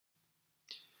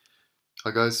Hi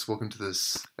guys, welcome to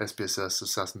this SPSS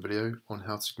assessment video on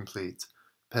how to complete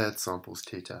paired samples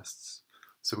t-tests.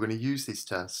 So we're going to use these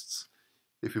tests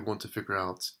if we want to figure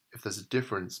out if there's a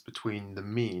difference between the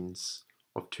means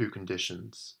of two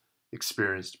conditions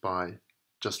experienced by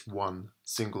just one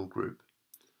single group.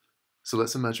 So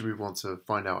let's imagine we want to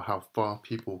find out how far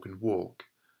people can walk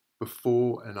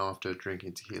before and after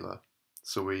drinking tequila.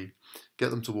 So we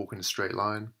get them to walk in a straight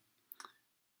line.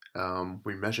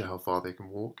 We measure how far they can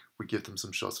walk, we give them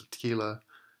some shots of tequila,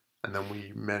 and then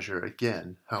we measure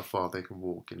again how far they can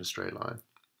walk in a straight line.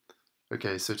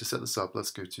 Okay, so to set this up,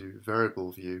 let's go to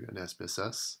variable view in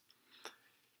SPSS.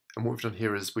 And what we've done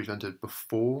here is we've entered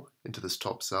before into this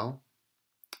top cell,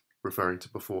 referring to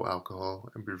before alcohol,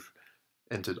 and we've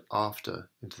entered after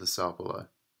into the cell below.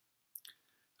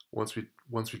 Once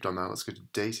we've done that, let's go to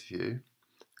data view,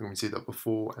 and we can see that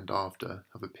before and after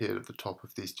have appeared at the top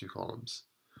of these two columns.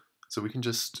 So we can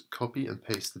just copy and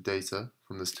paste the data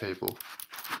from this table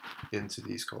into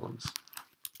these columns.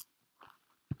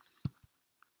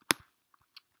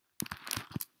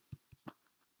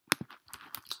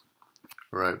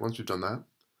 Alright, once we've done that,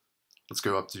 let's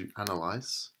go up to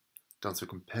Analyze, down to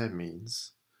Compare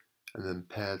Means, and then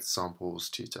Paired Samples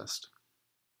t-test.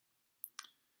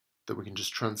 That we can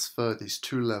just transfer these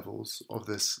two levels of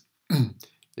this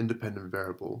independent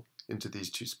variable into these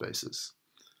two spaces.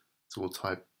 So we'll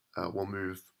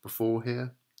move before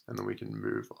here, and then we can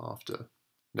move after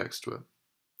next to it.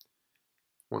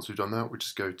 Once we've done that, we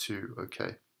just go to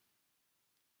OK.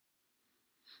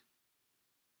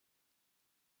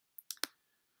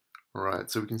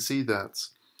 Alright, so we can see that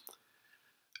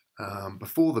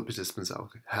before the participants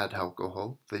had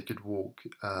alcohol, they could walk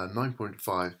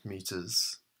 9.5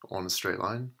 meters on a straight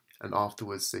line, and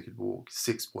afterwards they could walk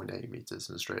 6.8 meters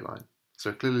in a straight line.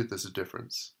 So clearly there's a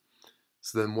difference.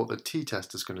 So then what the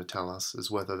t-test is going to tell us is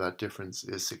whether that difference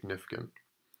is significant.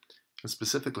 And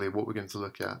specifically what we're going to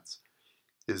look at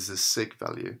is the sig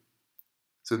value.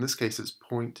 So in this case it's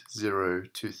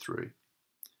 0.023.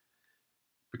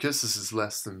 Because this is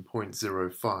less than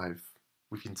 0.05,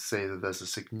 we can say that there's a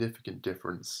significant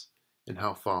difference in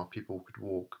how far people could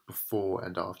walk before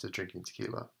and after drinking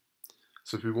tequila.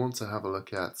 So if we want to have a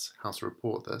look at how to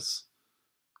report this,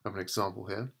 I have an example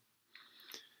here.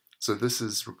 So this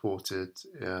is reported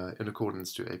in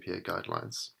accordance to APA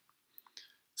guidelines.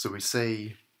 So we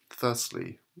say,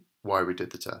 firstly, why we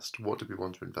did the test. What did we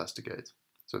want to investigate?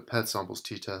 So a paired samples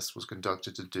t-test was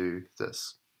conducted to do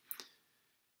this.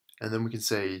 And then we can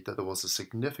say that there was a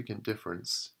significant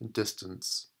difference in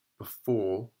distance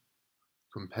before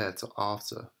compared to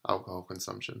after alcohol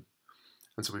consumption.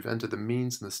 And so we've entered the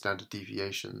means and the standard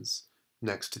deviations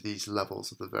next to these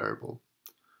levels of the variable.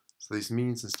 So these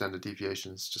means and standard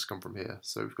deviations just come from here.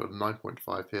 So we've got a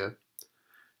 9.5 here,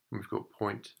 and we've got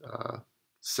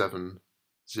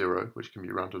 0.70, which can be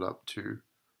rounded up to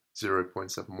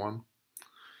 0.71.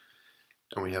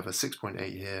 And we have a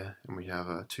 6.8 here, and we have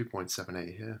a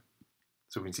 2.78 here.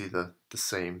 So we can see the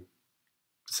same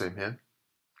here.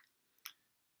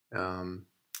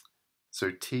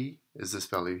 So t is this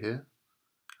value here,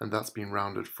 and that's been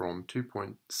rounded from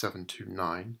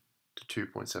 2.729 to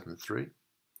 2.73.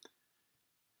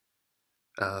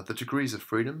 The degrees of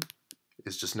freedom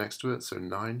is just next to it, so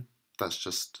 9. That's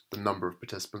just the number of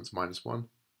participants minus 1.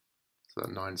 So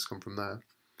that 9 has come from there.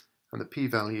 And the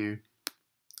p-value,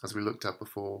 as we looked at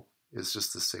before, is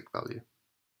just the sig value.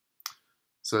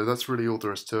 So that's really all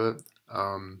there is to it.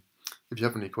 If you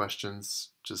have any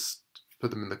questions, just put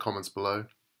them in the comments below,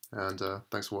 and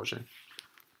thanks for watching.